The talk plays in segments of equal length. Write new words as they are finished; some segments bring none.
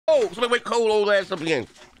Oh, somebody wake Cole old ass up again.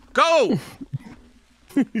 Go.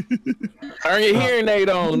 Turn your hearing aid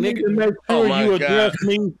on, nigga. Make sure you address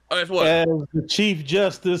me as the Chief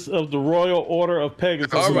Justice of the Royal Order of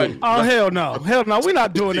Pegasus. All right. Oh, hell no. Hell no. We're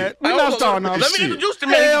not doing that. We're not starting off. Let me introduce the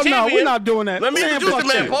man. Hell no. We're not doing that. Let me introduce the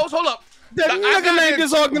man, folks. Hold up. That nigga named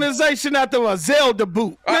this organization after a Zelda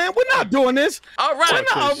boot. Man, we're not doing this. All right.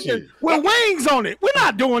 With wings on it. We're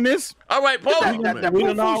not doing this. All right, Paul. That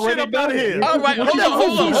foo shit up out of here. All right,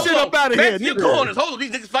 hold on. Shit up out of here. Back to your corners. Hold on,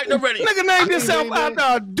 these niggas fighting already. Nigga named himself after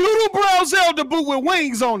a doodle brown Zelda boot with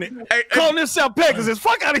wings on it. Calling himself Pegasus.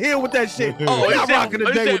 Fuck out of here with that shit. Oh, we're not rocking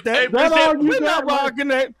today with that. We're not rocking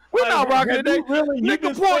that. We're not rocking today.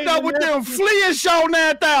 Nigga pulled up with them fleeing show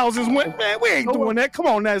 9000s. Man, we ain't doing that. Come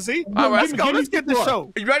on now, Z. All right, let's go. Let's get the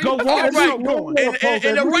show. You ready? Go All right.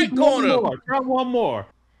 In the right corner. Try one more.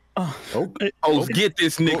 Get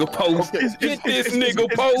this nigga post. Get this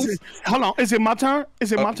nigga post. Hold on. Is it my turn?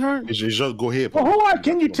 Is it my turn? It's just go ahead. Well,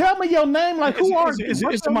 can you tell me your name? Like, who are you?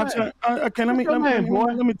 It's my turn. Okay, let me do this.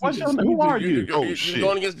 Who are you? Oh shit.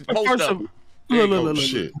 Going against the post.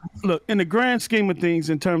 Look, in the grand scheme of things,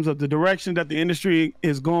 in terms of the direction that the industry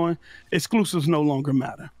is going, exclusives no longer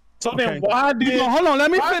matter. So then why did... Hold on,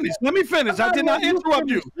 let me finish. I did not interrupt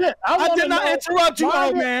you. I did not interrupt you,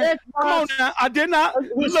 old man. Come on now. I did not.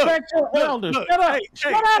 Respect your elders. Shut up.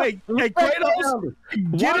 Hey, Kratos.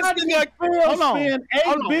 Get this nigga. Hold on.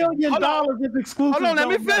 $8 billion is exclusive. Hold on, let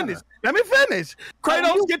me finish.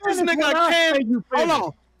 Kratos, get this nigga a can. Hold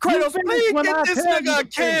on. Kratos, please get this nigga a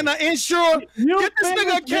can of Ensure. Get this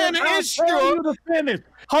nigga a can of Ensure.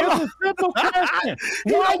 Hold on. It's a simple question.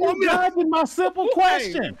 Why are you dodging my simple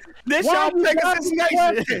question? This y'all Pegasus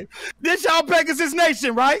Nation. This y'all Pegasus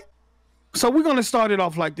Nation, right? So we're gonna start it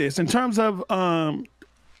off like this. In terms of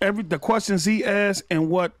the questions he asked and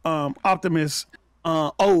what Optimus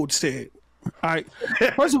Ode said. All right.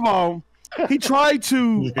 First of all, he tried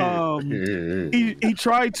to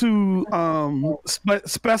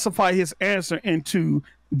specify his answer into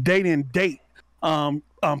date and date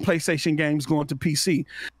PlayStation games going to PC,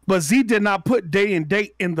 but Z did not put day and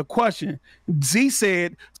date in the question. Z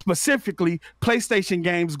said specifically PlayStation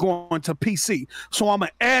games going to PC. So I'm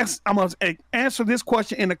gonna answer this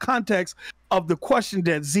question in the context of the question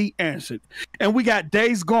that Z answered. And we got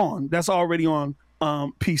Days Gone that's already on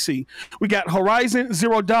PC. We got Horizon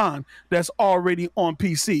Zero Dawn that's already on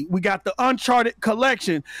PC. We got the Uncharted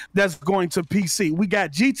Collection that's going to PC. We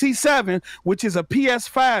got GT7, which is a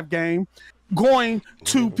PS5 game, going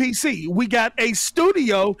to PC. We got a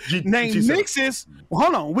studio named Nixxes.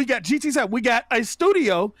 Hold on. We got GT7. We got a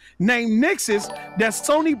studio named Nixxes that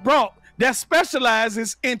Sony brought that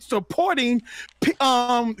specializes in supporting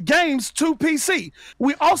games to PC.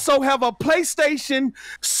 We also have a PlayStation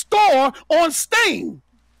store on Steam.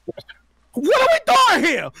 What are we doing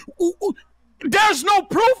here? There's no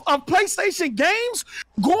proof of PlayStation games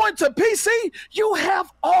going to PC. You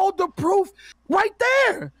have all the proof right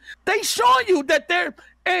there. They show you that they're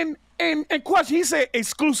and question. He said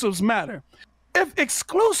exclusives matter. If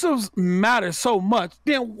exclusives matter so much,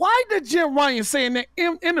 then why did Jim Ryan say in that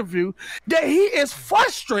interview that he is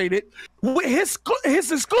frustrated with his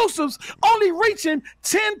exclusives only reaching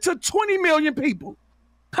 10 to 20 million people?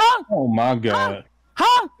 Huh? Oh my God.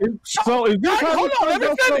 Huh? So is this hold on, let me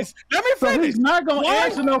finish. So he's not going to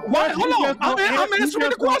answer no questions. Hold on, I'm answering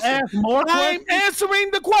the questions. I'm answering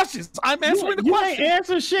the questions. I'm answering the questions. You ain't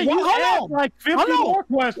answer shit. You asked like 50 more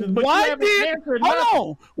questions, but you haven't answered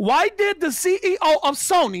nothing. Why did the CEO of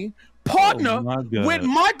Sony partner with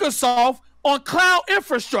Microsoft on cloud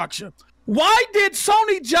infrastructure? Why did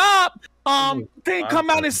Sony job thing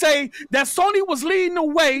come out and say that Sony was leading the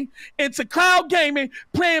way into cloud gaming,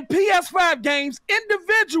 playing PS5 games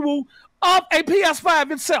individual of a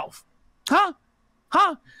PS5 itself? Huh?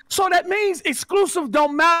 So that means exclusive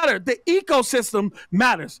don't matter. The ecosystem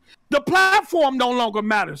matters. The platform no longer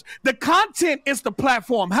matters. The content is the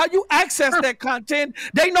platform. How you access that content,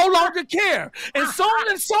 they no longer care. And as soon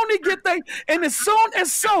as Sony get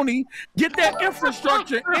that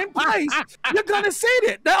infrastructure in place, you're gonna see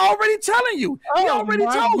it. They're already telling you. He already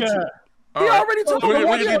told you. He already told you.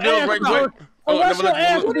 What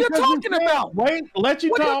are you talking about? Wait, let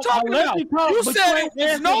you talk. You said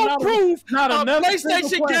there's no proof of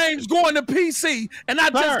PlayStation games going to PC, and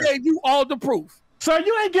I just gave you all the proof. So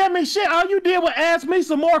you ain't giving me shit. All you did was ask me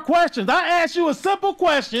some more questions. I asked you a simple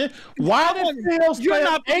question. Why did Phil spend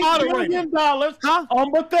 $8 billion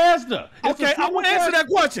on Bethesda? Okay, I want to answer that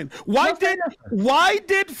question. Why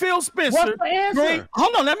did Phil Spencer? What's the answer?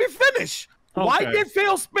 Hold on, let me finish. Okay. Why did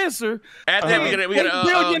Phil Spencer $8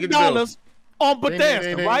 billion on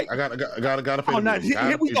Bethesda, right? I gotta pay. Oh, now,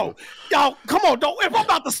 here we go. Y'all, come on, don't. If I'm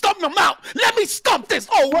about to stump them out, let me stump this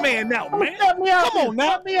old man out, man. Come on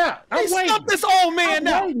now. Let me out. Let me stump this old man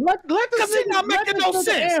out. Because he's not making no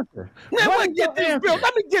sense. Let me get this bill.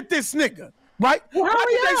 Let me get this nigga, right? Well,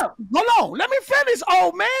 hurry up. Hold on. Let me finish,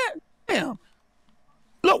 old man. Damn.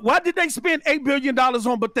 Look, why did they spend $8 billion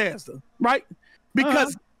on Bethesda, right?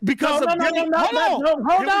 Because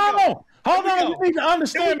Hold on, you need to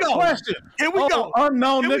understand the question. Here we go.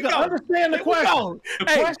 Unknown nigga, understand the question. The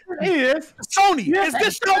question is, Sony, is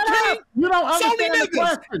this your king? You don't understand the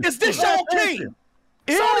question. Is this your king?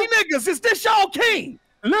 Sony niggas, is this your king?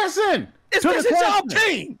 Listen, is this your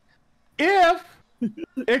king? If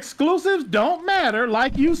exclusives don't matter,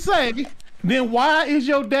 like you say, then why is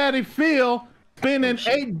your daddy Phil spending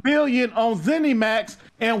 $8 billion on ZeniMax?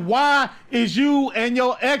 And why is you and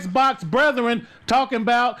your Xbox brethren talking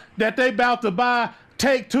about that they about to buy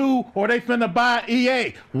Take-Two or they finna buy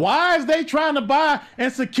EA? Why is they trying to buy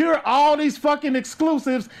and secure all these fucking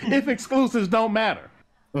exclusives if exclusives don't matter?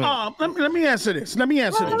 Let me answer this.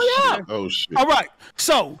 Oh shit! All right.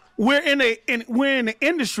 So we're in an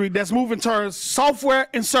industry that's moving towards software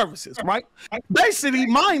and services, right? Basically,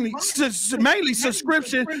 mainly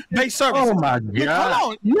subscription-based services. Oh my god!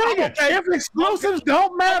 Hold on, nigga. If exclusives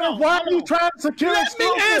don't matter, why are you trying to secure exclusives?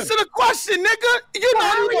 Let me answer the question,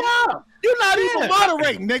 nigga. You're not even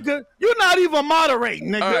moderating, nigga. You're not even moderating,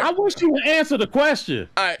 nigga. Right. I wish you would answer the question.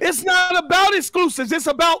 Right. It's not about exclusives. It's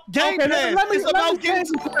about Game Pass. Let me change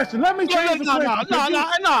the question. Let me change the question. No. All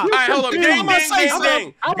right, hold on. Ding. I'm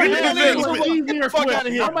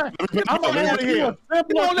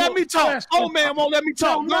going to let me talk. Oh, man, won't let me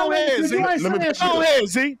talk. Go ahead, Z.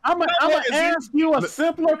 I'm going to ask you a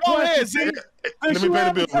simpler question. Since you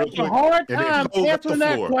have such a hard time answering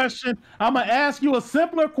that question, I'm going to ask you a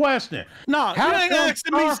simpler question. No, you ain't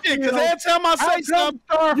asking me shit, because every time I say something,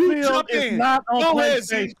 you jump in. Go ahead,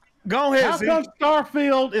 Z. Go ahead, Z. How come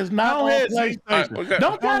Starfield is not on PlayStation? Right, okay.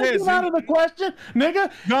 Don't try to get out of the question,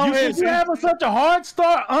 nigga. You having such a hard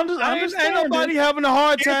start understanding. Ain't nobody having a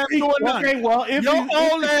hard time doing nothing. Okay, well, if your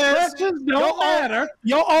old ass don't matter,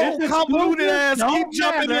 your old convoluted ass keep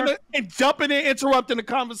jumping in, interrupting the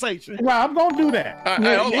conversation. Well, I'm gonna do that. Hold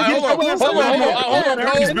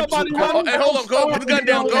on, go. Put the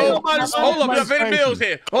goddamn go. Hold up, pay the bills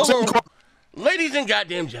here. Hold on, ladies and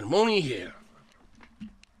goddamn gentlemen here.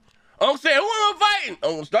 I'm saying, who am I fighting?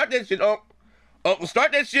 I'm gonna start that shit. I'm gonna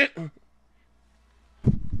start that shit. Goddamn.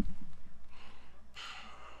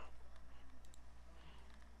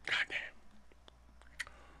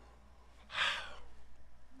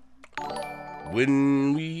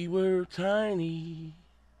 When we were tiny,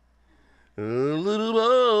 little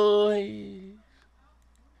boys.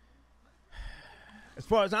 As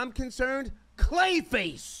far as I'm concerned,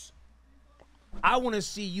 Clayface. I want to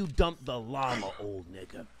see you dump the llama, old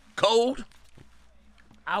nigga. Cold?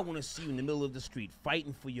 I want to see you in the middle of the street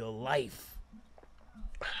fighting for your life.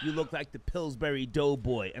 You look like the Pillsbury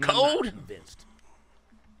Doughboy, and Cold? I'm not convinced.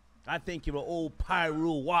 I think you're an old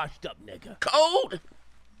Pyru washed up nigga. Cold?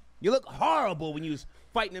 You look horrible when you was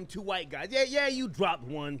fighting them two white guys. Yeah, you dropped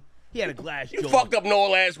one. He had a glass jaw. You fucked up Noah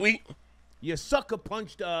last week. You sucker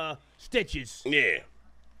punched Stitches. Yeah.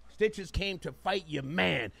 Stitches came to fight your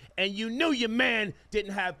man, and you knew your man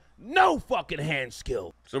didn't have no fucking hand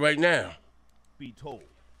skill. So right now, be told.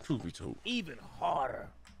 Truth be told. Even harder.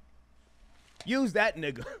 Use that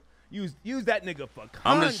nigga. Use that nigga for content.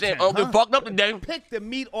 I'm just saying, Uncle fucked up today. Pick the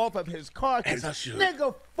meat off of his carcass. As I should.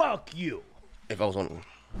 Nigga, fuck you. If I was on.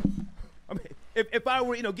 I mean, if I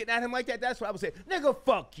were, getting at him like that, that's what I would say. Nigga,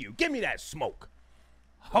 fuck you. Give me that smoke.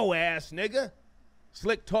 Hoe ass nigga.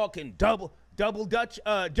 Slick talking double Dutch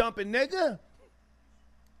jumping nigga.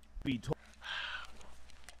 Be told.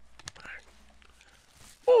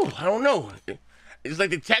 Oh, I don't know. It's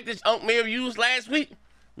like the tactics Unc may have used last week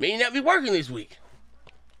may not be working this week.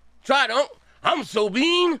 Try it, Unc. I'm so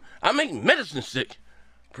bean, I make medicine sick.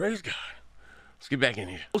 Praise God. Let's get back in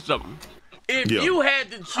here. Something. If you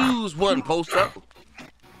had to choose one post-up,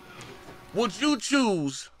 would you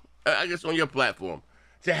choose, I guess on your platform,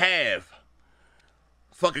 to have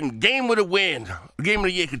fucking Game of the Win, Game of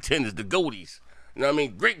the Year contenders, the GOATys, you know what I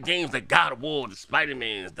mean? Great games like God of War, the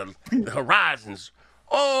Spider-Mans, the Horizons,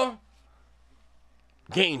 or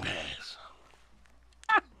Game Pass?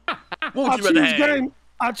 What would you rather have?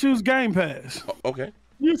 I choose Game Pass. Okay.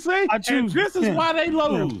 You see? I choose. This is why they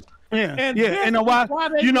lose. Yeah. And you know why?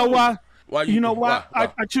 You know why? You know why? I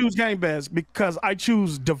choose Game Pass because I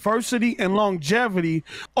choose diversity and longevity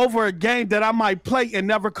over a game that I might play and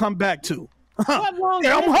never come back to. Hold on.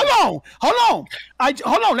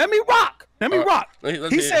 Let me rock.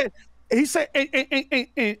 He said he said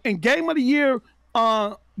in game of the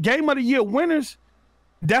year winners.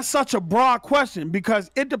 That's such a broad question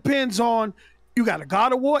because it depends on. You got a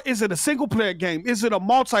God of War? Is it a single player game? Is it a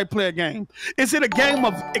multiplayer game? Is it a game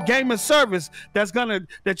of service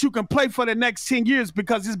that you can play for the next 10 years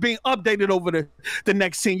because it's being updated over the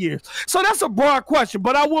next 10 years? So that's a broad question,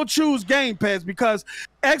 but I will choose Game Pass because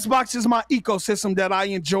Xbox is my ecosystem that I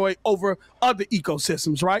enjoy over other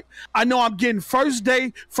ecosystems, right? I know I'm getting first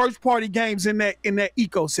party games in that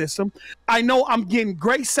ecosystem. I know I'm getting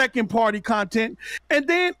great second party content, and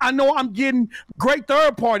then I know I'm getting great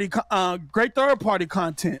third party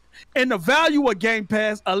content. And the value of Game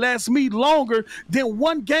Pass lasts me longer than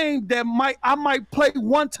one game that I might play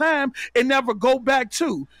one time and never go back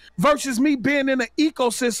to, versus me being in an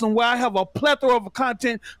ecosystem where I have a plethora of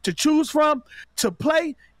content to choose from, to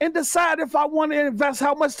play, and decide if I want to invest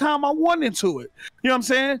how much time I want into it. You know what I'm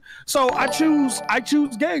saying? So I choose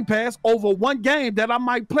Game Pass over one game that I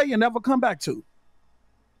might play and never come back to.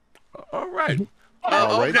 All right.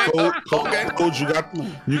 All right, Coach, you got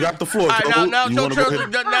the floor. All right, now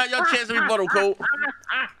your chance to rebuttal, Cole.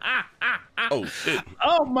 Oh shit!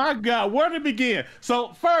 Oh my God, where to begin?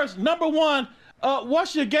 So first, number one,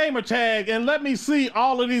 what's your gamer tag? And let me see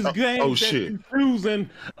all of these games that you're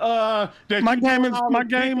choosing. My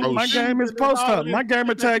game is post up. My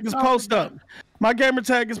gamer tag is post up. My gamer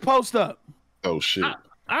tag is post up. Oh shit!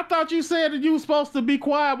 I thought you said that you were supposed to be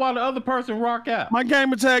quiet while the other person rock out. My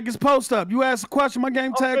gamer tag is post up. You asked a question, my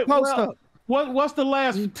game tag post up. What's the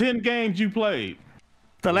last 10 games you played?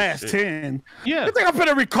 The last 10? Yeah. You think I'm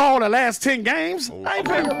finna recall the last 10 games? I ain't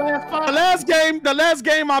playing the last 5. The last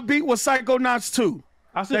game I beat was Psychonauts 2.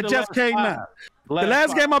 That just came out. The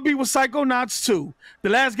last game I beat was Psychonauts 2.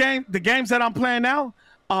 The games that I'm playing now,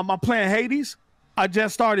 I'm playing Hades. I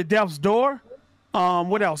just started Death's Door.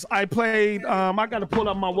 What else? I played. I got to pull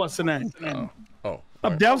up my what's the name?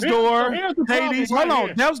 Death's Door, Hades. Hold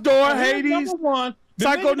on, Death's Door, Hades.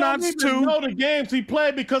 Psychonauts 2. Know the games he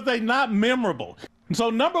played because they're not memorable. So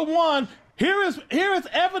number one, here is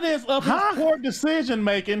evidence of his poor decision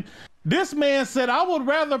making. This man said, I would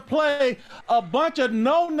rather play a bunch of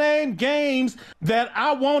no-name games that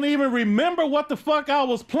I won't even remember what the fuck I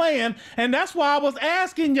was playing. And that's why I was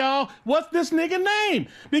asking y'all, what's this nigga name?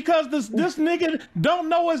 Because this nigga don't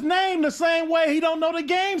know his name the same way he don't know the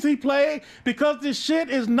games he played, because this shit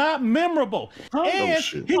is not memorable. And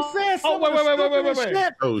he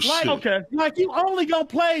said like you only gonna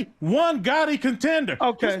play one Gotti contender.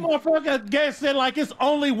 This motherfucker said like it's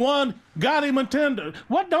only one Gotti contender.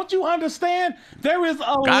 What don't you understand? There is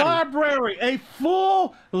a library, a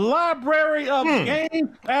full library of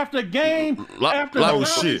game after game after Oh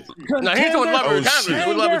shit! Now he's doing library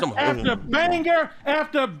after banger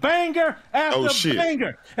after banger after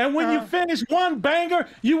banger. And when you finish one banger,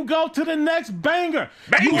 you go to the next banger.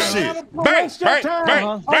 Bang shit!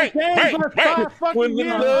 Bang! When the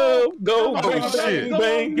love goes,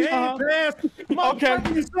 bang!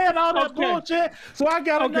 You said all that bullshit. So I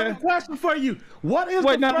got another question for you. What is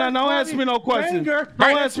don't ask me no questions. Don't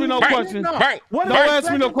ask me no questions. Don't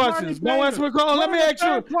ask me no questions. Don't ask me. Let me ask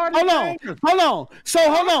you. Hold on. So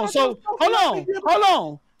hold on. So hold on.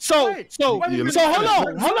 So hold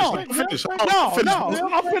on. No.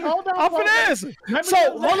 I'm finna answer.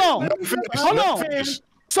 So hold on.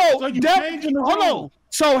 So hold on.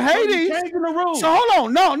 So Hades. So hold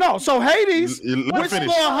on. No. So Hades. Hold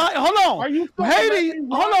on. Hades.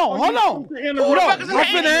 Hold on. I'm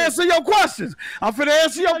finna answer your questions. You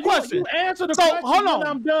answer the question. Hold on.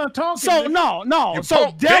 I'm done talking. So no.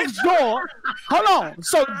 So Death's Door. Hold on.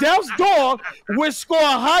 So Death's Door, which score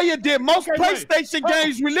higher than most PlayStation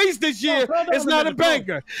games released this year, is not a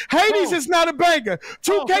banger. Hades is not a banger.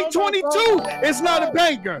 2K22 is not a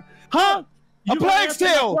banger. Huh? A Plague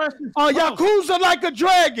Tale, Yakuza Like a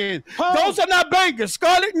Dragon. Those are not bangers.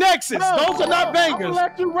 Scarlet Nexus. Those are not bangers.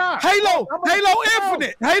 Halo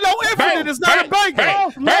Infinite. Is not a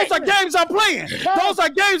banger. Those are games I'm playing.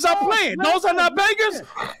 Those are not bangers.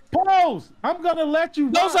 Pause. I'm gonna let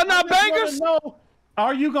you. Those are not bangers.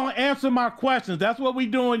 Are you gonna answer my questions? That's what we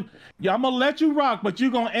doing. Yeah, I'm gonna let you rock, but you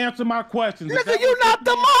gonna answer my questions. Nigga, you not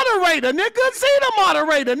the moderator, nigga. See the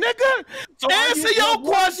moderator, nigga. So answer your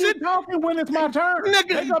question. Talking when it's my turn,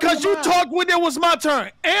 nigga. Because you talked when it was my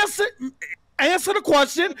turn. Answer the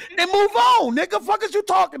question and move on, nigga. Fuck is you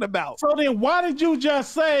talking about? So then, why did you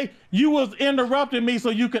just say you was interrupting me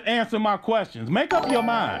so you could answer my questions? Make up your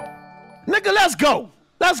mind, nigga. Let's go.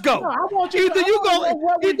 No, I want you.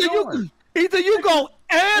 Either you gonna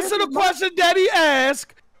answer the question that he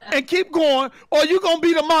asked, and keep going, or you gonna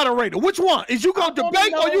be the moderator? Which one? Is you gonna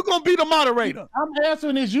debate or you gonna be the moderator? I'm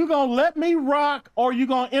answering is you gonna let me rock or you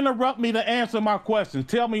gonna interrupt me to answer my questions?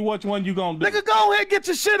 Tell me which one you gonna do. Nigga, go ahead and get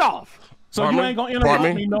your shit off. So you ain't gonna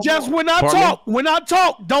interrupt me no Just more. when I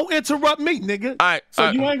talk, don't interrupt me, nigga. All right. So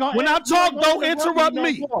you ain't gonna when I talk, don't interrupt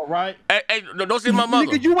me. No more, right? Hey, don't say my mother.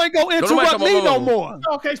 Nigga, you ain't gonna interrupt me no more.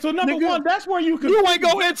 Okay, so number Nigga, one, that's where you can. You ain't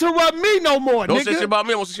gonna interrupt me no more, Don't nigga. say shit about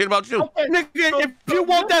me. I want to say shit about you. Okay, Nigga, if you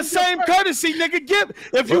want that same courtesy, nigga, give it.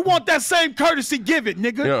 If you want that same courtesy, give it,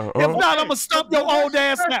 nigga. Yeah, If not, I'm gonna stump your old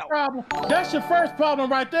ass out. That's your first problem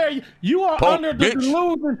right there. You are Punk, under the bitch.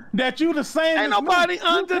 delusion that you the same. Ain't as me. nobody You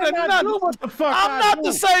under the cannot nothing. do what the fuck I'm I not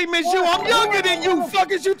the do. same as you. I'm younger than you.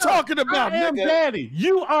 Fuck is you talking about, I am nigga? daddy.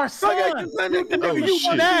 You are son. Nigga, you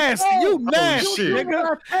shit. nasty. You nasty, shit.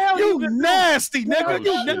 nigga. You You nasty, nigga.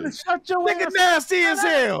 You shut your nigga ass nasty as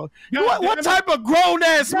hell. What type of grown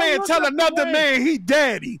ass man tell another man he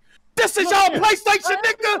daddy? This is y'all PlayStation,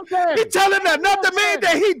 nigga. He telling another man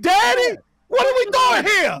that he daddy? What are we doing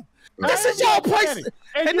here? This is y'all place.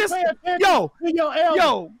 And this, yo,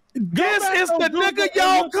 this is the nigga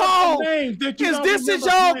y'all call. This is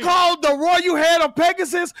y'all called the Royal Head of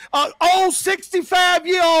Pegasus, an old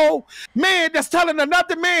 65-year-old man that's telling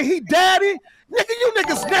another man he daddy? Nigga, you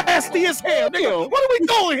niggas nasty as hell, nigga. What are we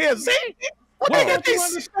doing here, Z? What nigga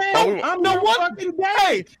these? No wonder.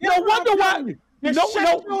 Hey, no wonder why. Hold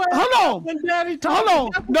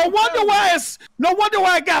on. No wonder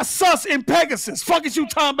why it got sus in Pegasus. Fuck is you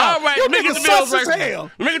talking about? All right, you look at niggas the bills sus as right hell.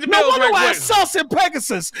 Look at the No bills wonder right why quick. it's sus in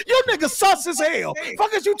Pegasus. You niggas sus as hell.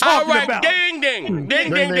 Fuck is you All talking right, about? ding, ding, ding,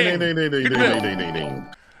 ding, ding. Get the bill.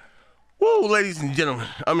 Woo, ladies and gentlemen,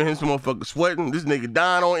 I'm in here some motherfucker sweating. This nigga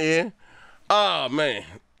dying on air. Oh, man.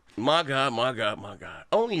 My God.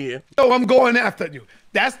 Only here. Oh, I'm going after you.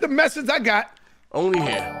 That's the message I got. Only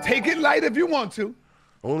here. Take it light if you want to.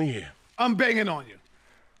 Only here. I'm banging on you.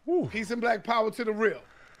 Woo. Peace and black power to the real.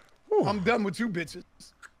 I'm done with you bitches.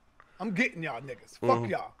 I'm getting y'all niggas. Fuck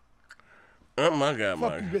y'all. Oh, my God,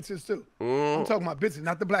 Fuck you bitches too. I'm talking about bitches,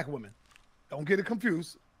 not the black women. Don't get it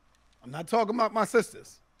confused. I'm not talking about my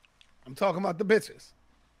sisters. I'm talking about the bitches.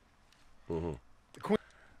 The queen.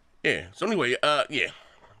 Yeah. So anyway, yeah.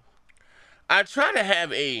 I try to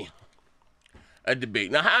have a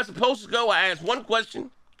debate. Now, how it's supposed to go, I ask one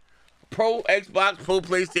question, pro Xbox, pro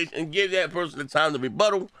PlayStation, and give that person the time to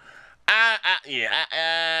rebuttal.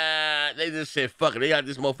 They just said, fuck it. They got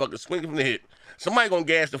this motherfucker swinging from the hip. Somebody gonna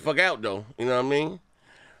gas the fuck out, though. You know what I mean?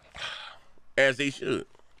 As they should.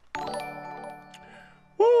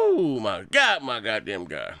 Woo, my God, my goddamn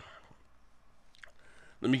God.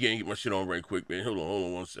 Let me get my shit on right quick, man. Hold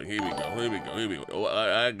on 1 second. Here we go. Oh,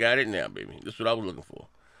 I got it now, baby. That's what I was looking for.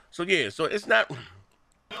 So, yeah, so it's not...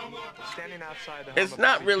 Standing outside the It's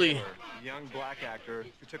not really... a young black actor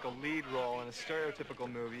who took a lead role in a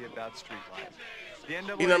stereotypical movie about street life. The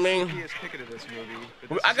NAACP You know what I mean? has picketed this movie, but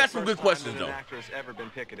this I is got the some first good questions, time that though. an actor has ever been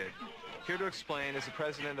picketed. Here to explain is the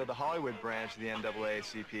president of the Hollywood branch of the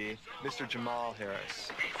NAACP, Mr. Jamal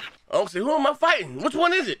Harris. Oh, see, who am I fighting? Which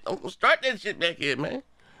one is it? I'm gonna start that shit back here, man.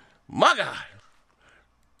 My God.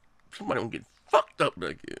 Somebody gonna get fucked up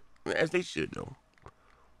back here. As they should, though.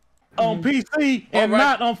 On PC and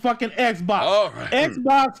not on fucking Xbox. All right.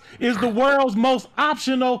 Xbox is the world's most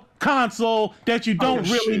optional console that you don't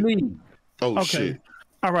really need. Oh, shit.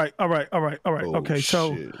 All right. Oh, Okay,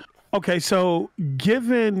 shit. so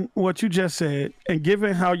given what you just said, and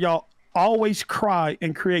given how y'all always cry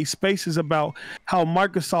and create spaces about how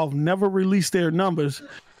Microsoft never released their numbers,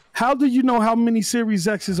 how do you know how many Series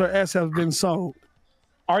X's or S have been sold?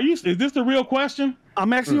 Is this the real question?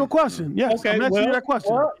 I'm asking you a question. Yes, Okay, I'm asking you that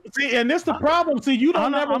question. See, and this the problem. See, you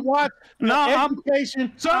don't ever watch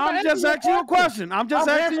education. So I'm just asking you a question. I'm just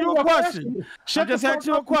asking you a question. I'm just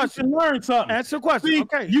asking you a question. Learn something. Answer a question. See,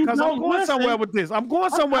 Okay, you because I'm don't going listen. somewhere with this. I'm going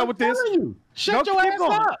somewhere with this. Shut your ass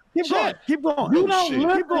up. Keep going. You don't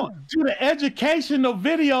listen to the educational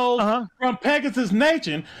videos from Pegasus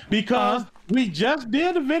Nation because we just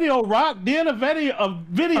did a video. Rock did a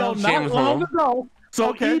video not long ago.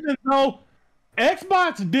 So even though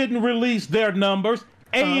Xbox didn't release their numbers,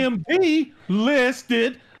 AMD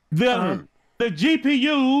listed the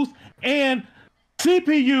GPUs and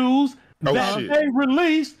CPUs that they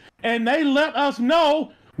released, and they let us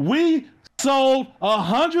know we sold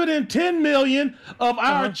 110 million of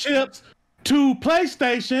our chips to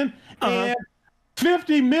PlayStation and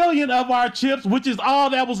 50 million of our chips, which is all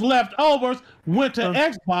that was left over, went to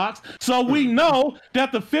Xbox. So we know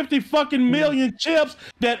that the 50 fucking million chips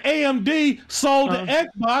that AMD sold to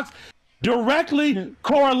Xbox directly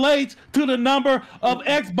correlates to the number of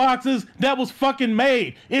Xboxes that was fucking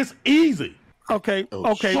made. It's easy. Okay.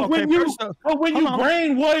 But when you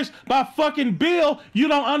brainwashed by fucking Bill, you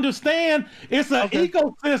don't understand. It's an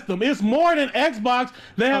ecosystem. It's more than Xbox.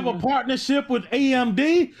 They have a partnership with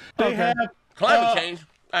AMD. They have climate change.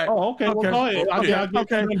 Right. Oh, okay. Well, go ahead. Okay.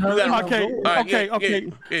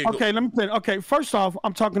 Let me play. Okay, first off,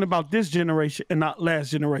 I'm talking about this generation and not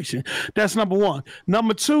last generation. That's number one.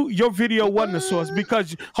 Number two, your video wasn't a source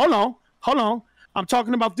because hold on. I'm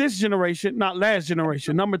talking about this generation, not last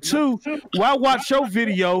generation. Number two, why watch your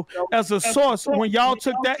video as a source when y'all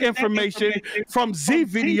took that information from Z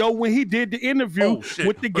video when he did the interview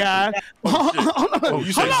with the guy? Hold on.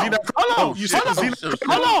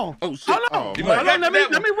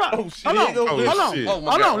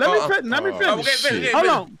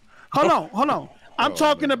 I'm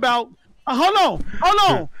talking about. Hold on.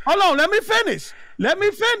 Let me finish. Let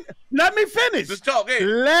me finish. Just talk. Hey.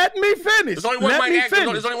 Let me finish. There's only one mic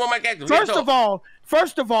active. There's only one mic active.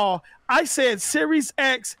 First of all, I said Series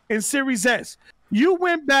X and Series S. You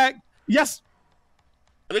went back. Yes.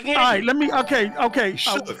 All right. Let me. Okay.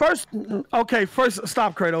 First,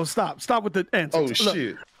 stop, Kratos. Stop with the answer. Oh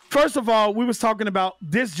shit. First of all, we was talking about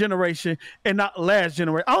this generation and not last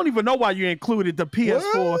generation. I don't even know why you included the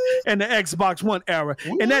PS4 and the Xbox One era.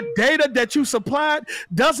 And that data that you supplied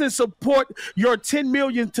doesn't support your 10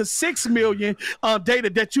 million to 6 million data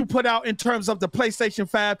that you put out in terms of the PlayStation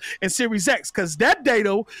 5 and Series X, because that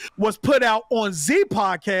data was put out on Z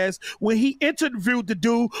Podcast when he interviewed the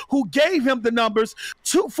dude who gave him the numbers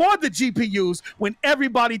for the GPUs when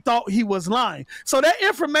everybody thought he was lying. So that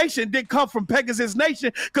information didn't come from Pegasus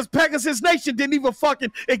Nation, because Pegasus Nation didn't even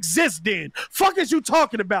fucking exist then. Fuck is you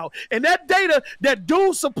talking about? And that data that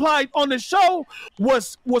dude supplied on the show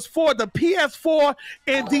was for the PS4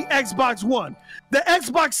 and the Xbox One. The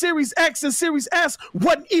Xbox Series X and Series S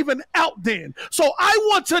wasn't even out then. So I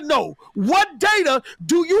want to know, what data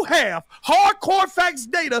do you have, hardcore facts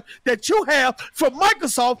data that you have from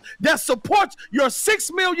Microsoft that supports your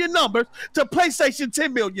 6 million numbers to PlayStation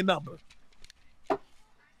 10 million numbers?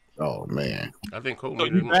 Oh man, I think Cole so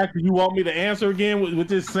you want me to answer again with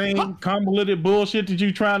this same convoluted bullshit that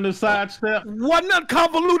you trying to sidestep? Wasn't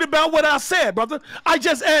convoluted about what I said, brother. I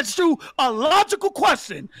just asked you a logical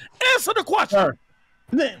question. Answer the question. Sir.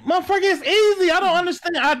 Motherfucker, it's easy. I don't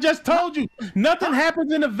understand. I just told you nothing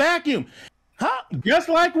happens in a vacuum. Just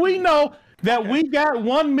like we know that we got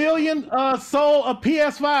 1 million sold of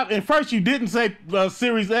PS5. And first, you didn't say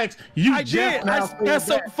Series X. I did. I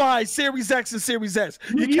specified Series X and Series S.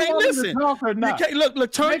 You can't listen. You can't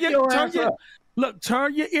look.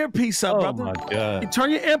 Turn your earpiece up, brother. Oh my God. Turn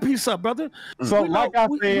your earpiece up, brother. So, like I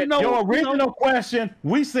said, your original question,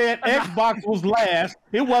 we said Xbox was last.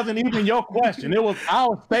 It wasn't even your question. It was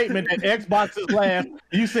our statement that Xbox is last.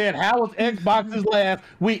 You said, how is Xbox is last?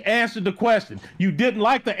 We answered the question. You didn't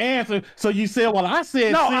like the answer, so you said, well, I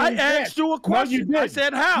said no, I asked you a question. No, you didn't. I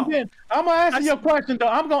said how. I'm going to answer your question, though.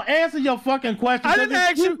 I'm going to answer your fucking question. I didn't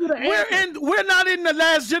ask you. We're not in the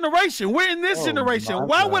last generation. We're in this generation.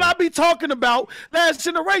 Why would I be talking about last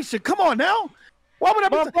generation? Come on now. Why would I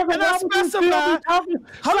be talking about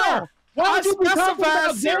Hold on. Why would you be talking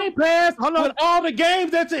about Game Pass with all the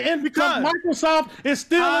games that's in, because Microsoft is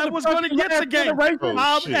still I in the was going to get to game. I was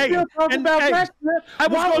going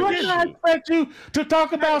to expect you to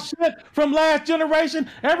talk about shit from last generation.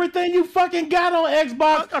 Everything you fucking got on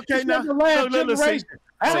Xbox is from the last generation.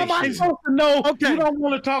 How am I supposed to know you don't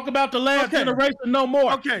want to talk about the last generation no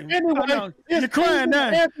more? Okay. Anyway, you're crying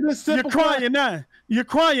now. You're crying now. You're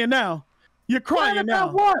crying now. You're crying now.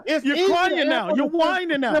 What? You're crying now. You're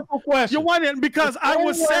whining now. You're whining because I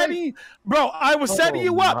was setting, I was setting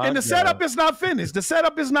you up, and the setup is not finished. The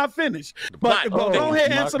setup is not finished. But go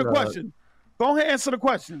ahead and answer the question. Go ahead and answer the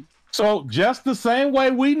question. So just the same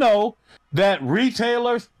way we know that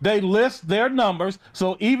retailers, they list their numbers.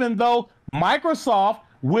 So even though Microsoft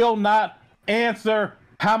will not answer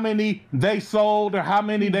how many they sold or how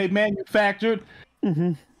many they manufactured,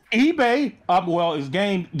 eBay, is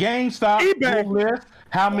GameStop will list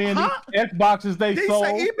how many Xboxes they sold.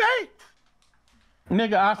 Did you say eBay?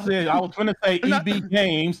 Nigga, I said I was gonna say EB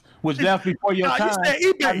Games, which that's before your time. You said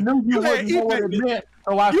eBay. I knew you wouldn't know what it meant,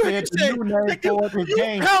 so I said the new name for it is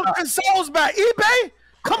GameStop. You count sales by eBay?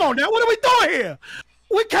 Come on now, what are we doing here?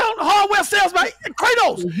 We count hardware sales by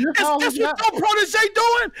Kratos. Is this what your protege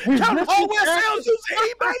doing? Count hardware sales using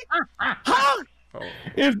eBay? Huh?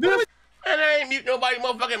 Is this? Man, I ain't mute nobody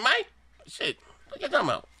motherfucking mic. Shit. What you talking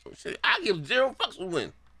about? Shit, I give 0 fucks who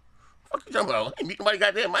win. Fuck you talking about? I ain't mute nobody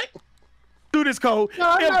goddamn mic. Do this, Cole. No,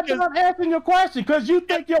 I'm not done answering your question because you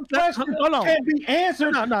think your question can be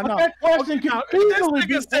answered. No. That question can easily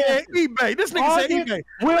be answered. eBay. This nigga said eBay.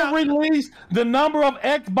 We'll release the number of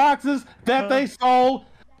Xboxes that they sold.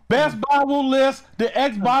 Best Buy will list the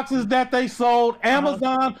Xboxes that they sold.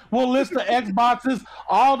 Amazon will list the Xboxes.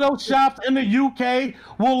 All those shops in the UK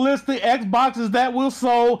will list the Xboxes that will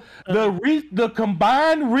sold. The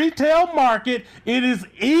combined retail market, it is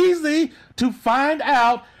easy to find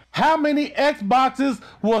out how many Xboxes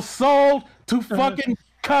were sold to fucking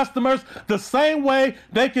customers the same way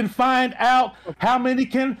they can find out how many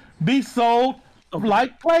can be sold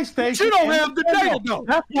like PlayStation. You don't have the data, though.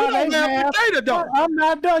 You don't have the data, though. I'm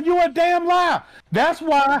not done. You a damn liar. That's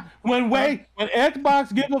why when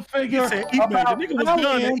Xbox give a figure about the nigga was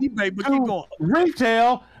done at eBay, but keep going.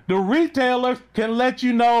 Retail, the retailers can let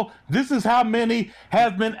you know this is how many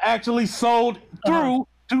has been actually sold through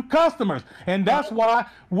to customers. And that's why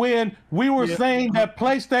when we were saying that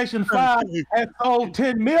PlayStation 5 had sold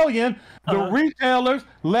 10 million, the retailers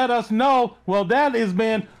let us know, well, that has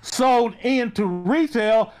been sold into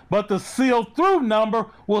retail, but the sealed through number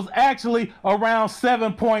was actually around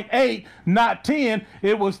 7.8, not 10.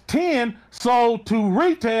 It was 10 sold to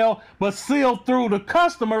retail, but sealed through to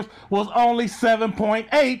customers was only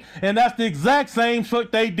 7.8. And that's the exact same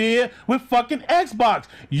shit they did with fucking Xbox.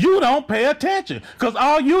 You don't pay attention because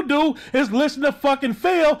all you do is listen to fucking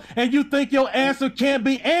Phil and you think your answer can't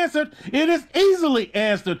be answered. It is easily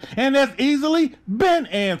answered and has easily been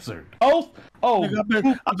answered.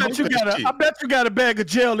 Nigga, I bet you got a bag of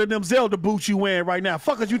gel in them Zelda boots you wearing right now.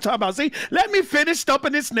 Fuck is you talking about? See, let me finish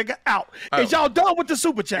stumping this nigga out. Is y'all done with the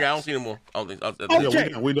super chat? Yeah, I don't see no more. Okay.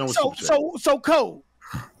 Yeah, we done with super chat. So Cole,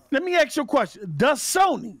 let me ask you a question. Does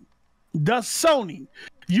Sony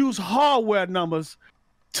use hardware numbers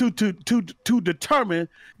to determine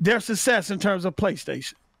their success in terms of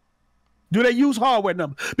PlayStation? Do they use hardware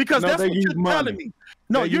numbers? Because that's what you're telling me.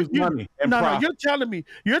 No, you're telling me.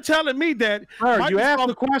 You're telling me that. Sir, you asked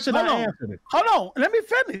the question, I answered it. Hold on, let me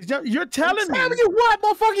finish. You're telling me. You what,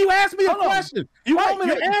 motherfucker? You asked me a question. You want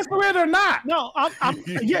me to answer it or not? No, I'm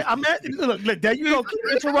look, there you go. Keep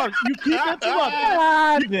interrupting. You keep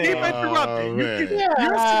interrupting. You're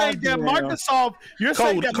saying that Microsoft. You're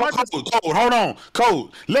saying that Microsoft. Code, hold on,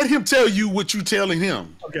 Code. Let him tell you what you telling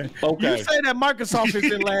him. Okay. You say that Microsoft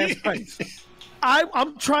is in last place.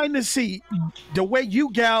 I'm trying to see the way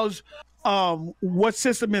you gouge what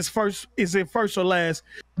system is in first or last.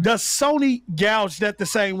 Does Sony gouge that the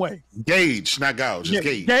same way? Gauge, not gouge. Just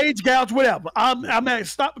gauge. Gauge, gouge, whatever. I'm at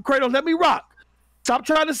stop, Kratos. Let me rock. Stop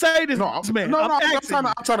trying to say this, man. I'm trying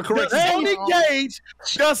to correct you.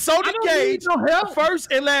 Does Sony gauge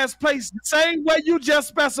first and last place the same way you just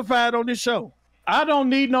specified on this show? I don't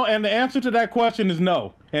need no, and the answer to that question is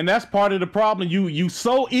no. And that's part of the problem. You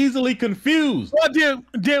so easily confused. Well,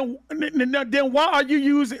 then why are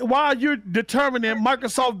you determining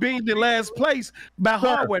Microsoft being the last place by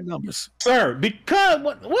hardware numbers? Sir, because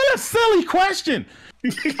what a silly question.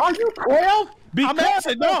 Are you 12? I'm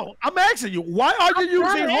asking you, why are you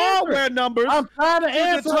using hardware numbers? I'm trying to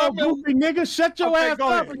answer, goofy nigga. Shut your ass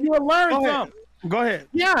up and you'll learn something. Go ahead.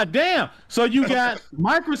 Yeah, damn. So you got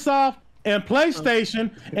Microsoft and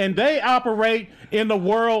PlayStation, and they operate in the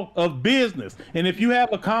world of business. And if you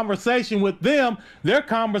have a conversation with them, their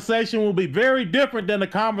conversation will be very different than the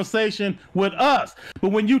conversation with us.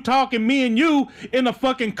 But when you talking me and you in a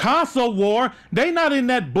fucking console war, they not in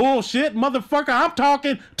that bullshit, motherfucker. I'm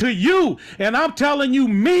talking to you, and I'm telling you,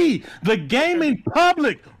 me, the gaming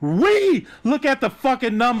public, we look at the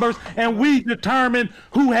fucking numbers and we determine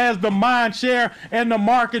who has the mind share and the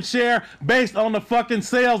market share based on the fucking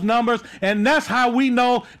sales numbers. And that's how we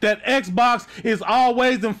know that Xbox is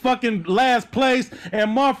always in fucking last place,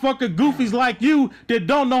 and motherfucker goofies like you that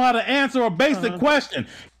don't know how to answer a basic question.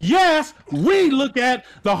 Yes, we look at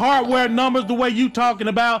the hardware numbers the way you talking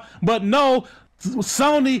about, but no,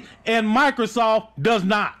 Sony and Microsoft does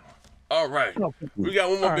not. All right. We got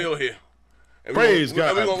one more bill here. And Praise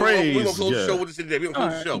God. We're going to close the show with this today. We're going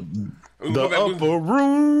to close the show. The upper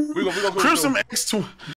room. Crimson X20.